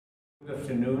Good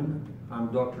afternoon.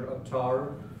 I'm Dr.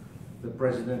 Attar, the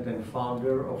president and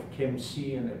founder of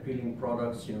ChemC and Appealing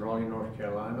Products in Raleigh, North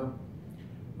Carolina.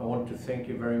 I want to thank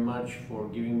you very much for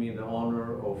giving me the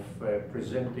honor of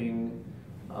presenting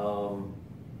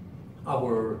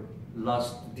our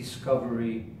last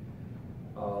discovery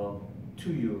to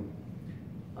you.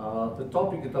 The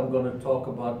topic that I'm going to talk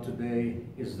about today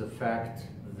is the fact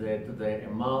that the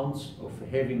amounts of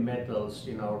heavy metals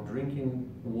in our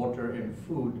drinking water and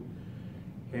food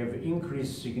have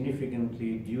increased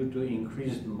significantly due to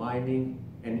increased mining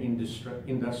and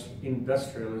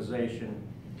industrialization.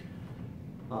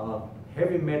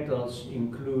 Heavy metals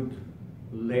include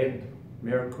lead,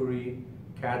 mercury,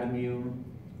 cadmium,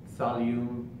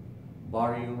 thallium,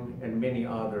 barium, and many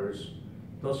others.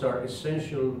 Those are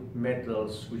essential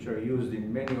metals which are used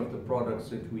in many of the products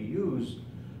that we use.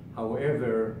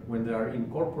 However, when they are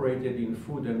incorporated in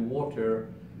food and water,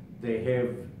 they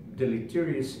have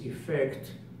deleterious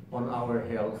effect on our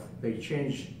health. They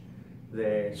change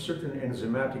the certain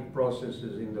enzymatic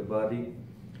processes in the body,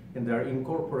 and they are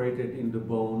incorporated in the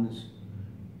bones,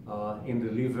 in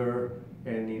the liver,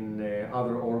 and in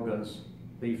other organs.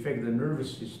 They affect the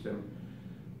nervous system.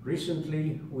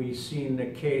 Recently, we've seen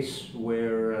a case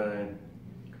where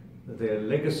the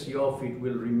legacy of it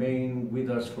will remain with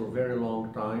us for a very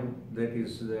long time. That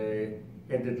is the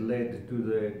added lead to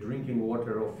the drinking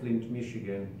water of Flint,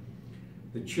 Michigan.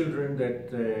 The children that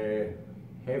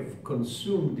have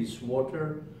consumed this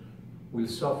water will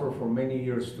suffer for many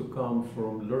years to come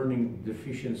from learning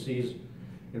deficiencies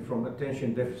and from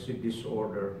attention deficit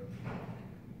disorder.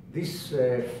 This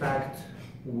fact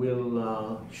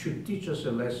should teach us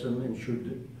a lesson and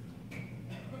should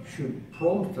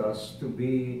prompt us to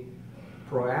be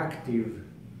proactive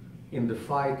in the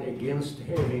fight against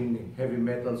having heavy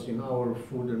metals in our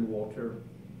food and water.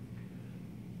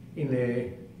 In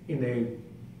a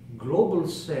global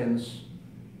sense,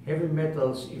 heavy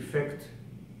metals affect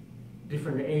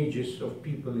different ages of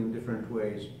people in different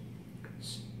ways.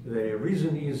 The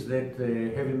reason is that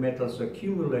heavy metals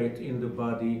accumulate in the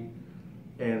body,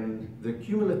 and the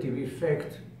cumulative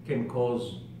effect can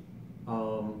cause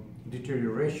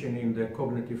deterioration in the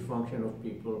cognitive function of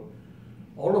people.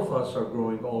 All of us are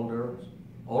growing older.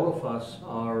 All of us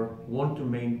want to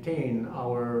maintain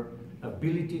our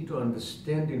ability to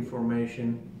understand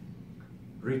information,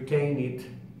 retain it,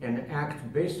 and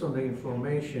act based on the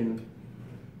information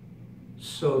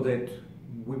so that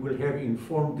we will have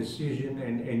informed decision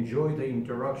and enjoy the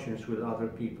interactions with other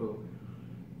people.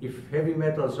 If heavy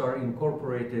metals are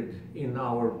incorporated in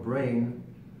our brain,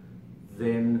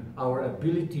 then our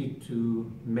ability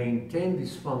to maintain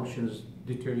these functions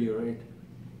deteriorate.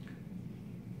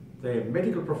 The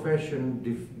medical profession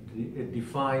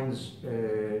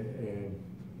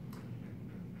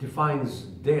defines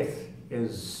death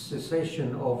as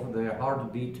cessation of the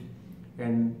heartbeat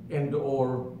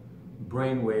and/or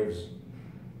brain waves.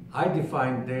 I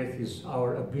define death as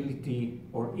our ability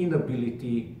or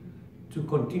inability to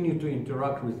continue to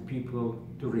interact with people,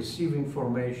 to receive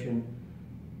information,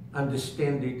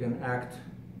 understand it, and act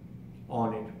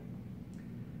on it.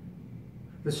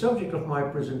 The subject of my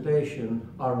presentation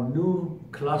are new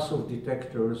class of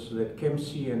detectors that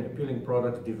ChemC and Appealing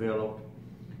Products developed,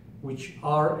 which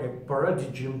are a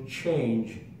paradigm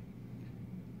change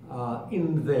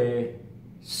in the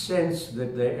sense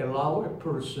that they allow a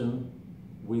person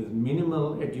with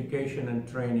minimal education and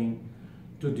training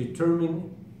to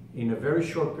determine in a very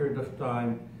short period of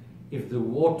time if the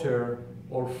water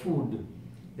or food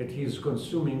that he is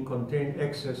consuming contain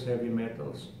excess heavy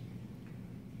metals.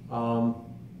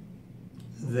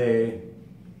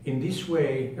 In this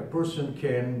way, a person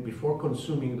can, before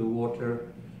consuming the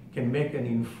water, can make an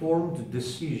informed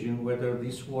decision whether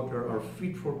this water are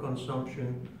fit for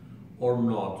consumption or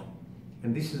not.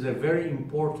 And this is a very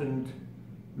important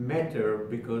matter,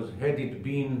 because had it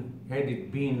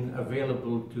been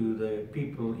available to the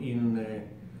people in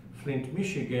Flint,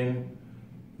 Michigan,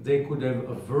 they could have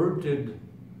averted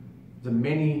the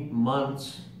many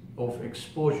months of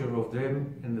exposure of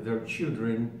them and their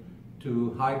children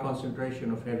to high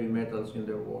concentration of heavy metals in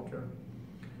their water.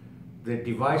 The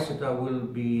device that I will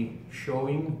be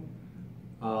showing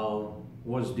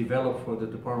was developed for the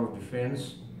Department of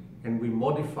Defense, and we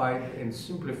modified and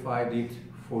simplified it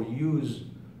for use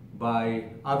by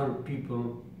other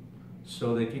people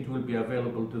so that it will be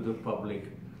available to the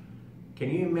public.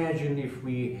 Can you imagine if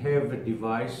we have a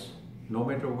device, no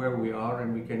matter where we are,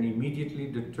 and we can immediately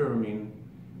determine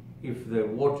if the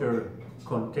water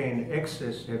contain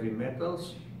excess heavy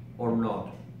metals or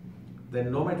not?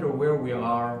 Then no matter where we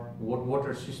are, what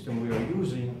water system we are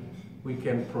using, we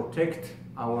can protect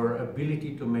our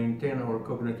ability to maintain our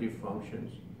cognitive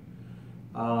functions.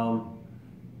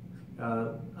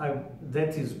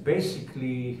 That is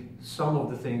basically some of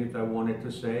the things that I wanted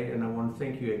to say, and I want to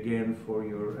thank you again for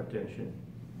your attention.